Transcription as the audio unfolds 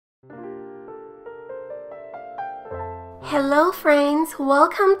Hello friends,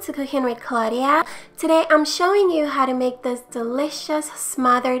 welcome to Cooking with Claudia. Today I'm showing you how to make this delicious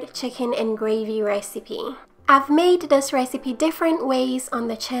smothered chicken and gravy recipe. I've made this recipe different ways on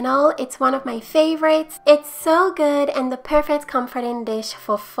the channel. It's one of my favorites. It's so good and the perfect comforting dish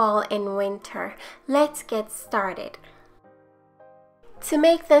for fall and winter. Let's get started. To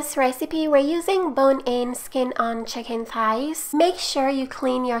make this recipe, we're using bone-in, skin-on chicken thighs. Make sure you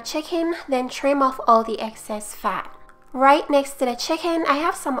clean your chicken, then trim off all the excess fat. Right next to the chicken, I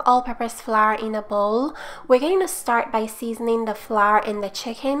have some all-purpose flour in a bowl. We're going to start by seasoning the flour and the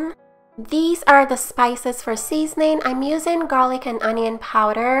chicken. These are the spices for seasoning. I'm using garlic and onion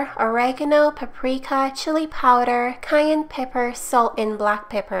powder, oregano, paprika, chili powder, cayenne pepper, salt, and black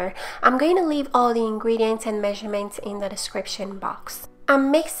pepper. I'm going to leave all the ingredients and measurements in the description box. I'm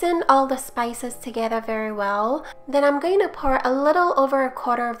mixing all the spices together very well. Then I'm going to pour a little over a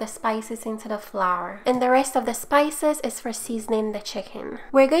quarter of the spices into the flour. And the rest of the spices is for seasoning the chicken.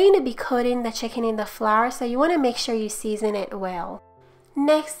 We're going to be coating the chicken in the flour, so you want to make sure you season it well.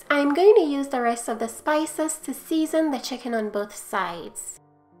 Next, I'm going to use the rest of the spices to season the chicken on both sides.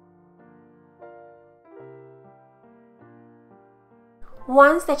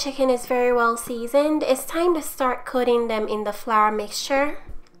 Once the chicken is very well seasoned, it's time to start coating them in the flour mixture.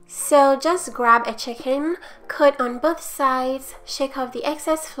 So just grab a chicken, coat on both sides, shake off the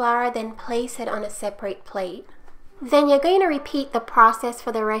excess flour, then place it on a separate plate. Then you're going to repeat the process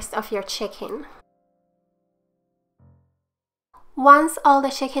for the rest of your chicken. Once all the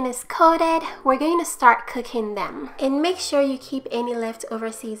chicken is coated, we're going to start cooking them. And make sure you keep any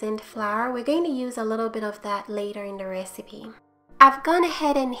leftover seasoned flour. We're going to use a little bit of that later in the recipe. I've gone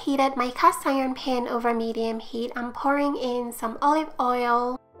ahead and heated my cast iron pan over medium heat. I'm pouring in some olive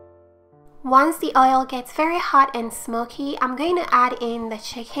oil. Once the oil gets very hot and smoky, I'm going to add in the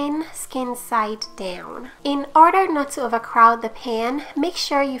chicken, skin side down. In order not to overcrowd the pan, make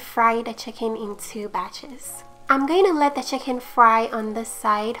sure you fry the chicken in 2 batches. I'm going to let the chicken fry on this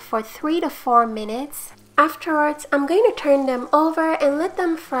side for 3 to 4 minutes. Afterwards, I'm going to turn them over and let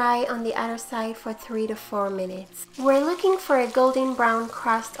them fry on the other side for 3 to 4 minutes. We're looking for a golden brown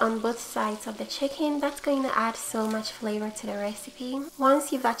crust on both sides of the chicken. That's going to add so much flavor to the recipe.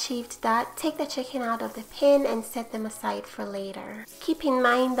 Once you've achieved that, take the chicken out of the pan and set them aside for later. Keep in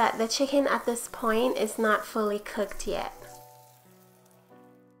mind that the chicken at this point is not fully cooked yet.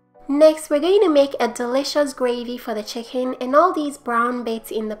 Next, we're going to make a delicious gravy for the chicken, and all these brown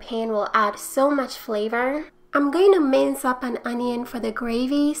bits in the pan will add so much flavor. I'm going to mince up an onion for the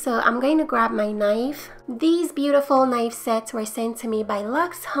gravy, so I'm going to grab my knife. These beautiful knife sets were sent to me by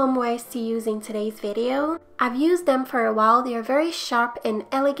Luxe Homewares to use in today's video. I've used them for a while. They are very sharp and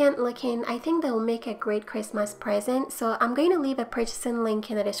elegant looking. I think they'll make a great Christmas present, so I'm going to leave a purchasing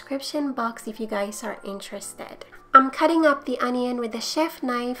link in the description box if you guys are interested. I'm cutting up the onion with the chef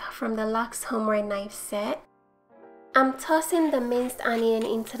knife from the Luxe Homeware knife set. I'm tossing the minced onion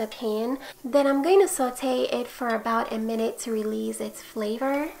into the pan. Then I'm going to saute it for about a minute to release its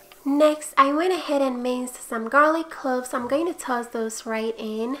flavor. Next, I went ahead and minced some garlic cloves. I'm going to toss those right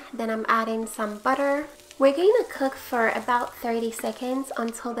in. Then I'm adding some butter. We're going to cook for about 30 seconds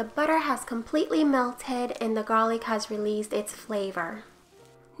until the butter has completely melted and the garlic has released its flavor.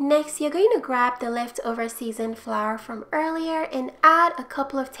 Next, you're going to grab the leftover seasoned flour from earlier and add a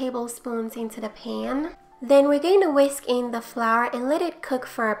couple of tablespoons into the pan. Then we're going to whisk in the flour and let it cook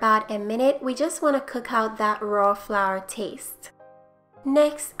for about a minute. We just want to cook out that raw flour taste.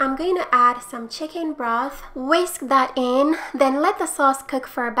 Next, I'm going to add some chicken broth, whisk that in, then let the sauce cook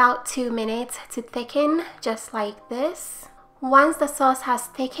for about 2 minutes to thicken, just like this. Once the sauce has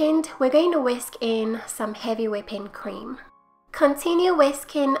thickened, we're going to whisk in some heavy whipping cream. Continue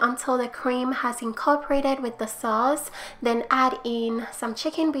whisking until the cream has incorporated with the sauce, then add in some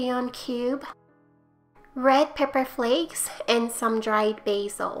chicken bouillon cube, red pepper flakes, and some dried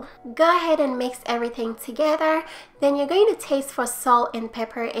basil. Go ahead and mix everything together. Then you're going to taste for salt and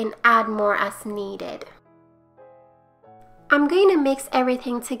pepper and add more as needed. I'm going to mix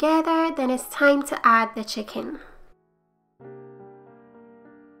everything together, then it's time to add the chicken.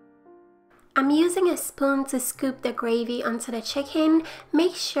 I'm using a spoon to scoop the gravy onto the chicken.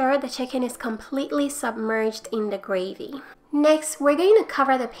 Make sure the chicken is completely submerged in the gravy. Next, we're going to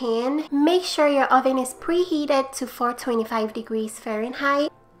cover the pan. Make sure your oven is preheated to 425 degrees Fahrenheit.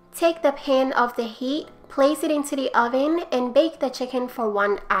 Take the pan off the heat, place it into the oven, and bake the chicken for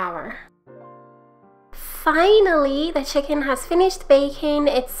 1 hour. Finally, the chicken has finished baking.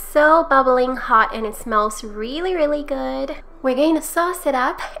 It's so bubbling hot and it smells really good. We're going to sauce it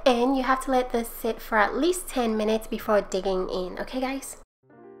up, and you have to let this sit for at least 10 minutes before digging in, okay guys?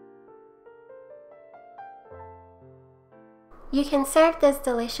 You can serve this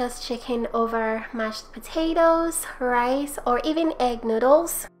delicious chicken over mashed potatoes, rice, or even egg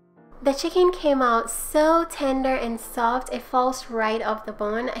noodles. The chicken came out so tender and soft, it falls right off the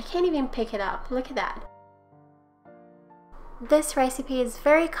bone. I can't even pick it up. Look at that. This recipe is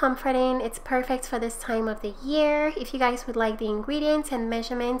very comforting. It's perfect for this time of the year. If you guys would like the ingredients and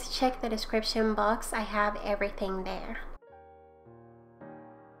measurements, check the description box. I have everything there.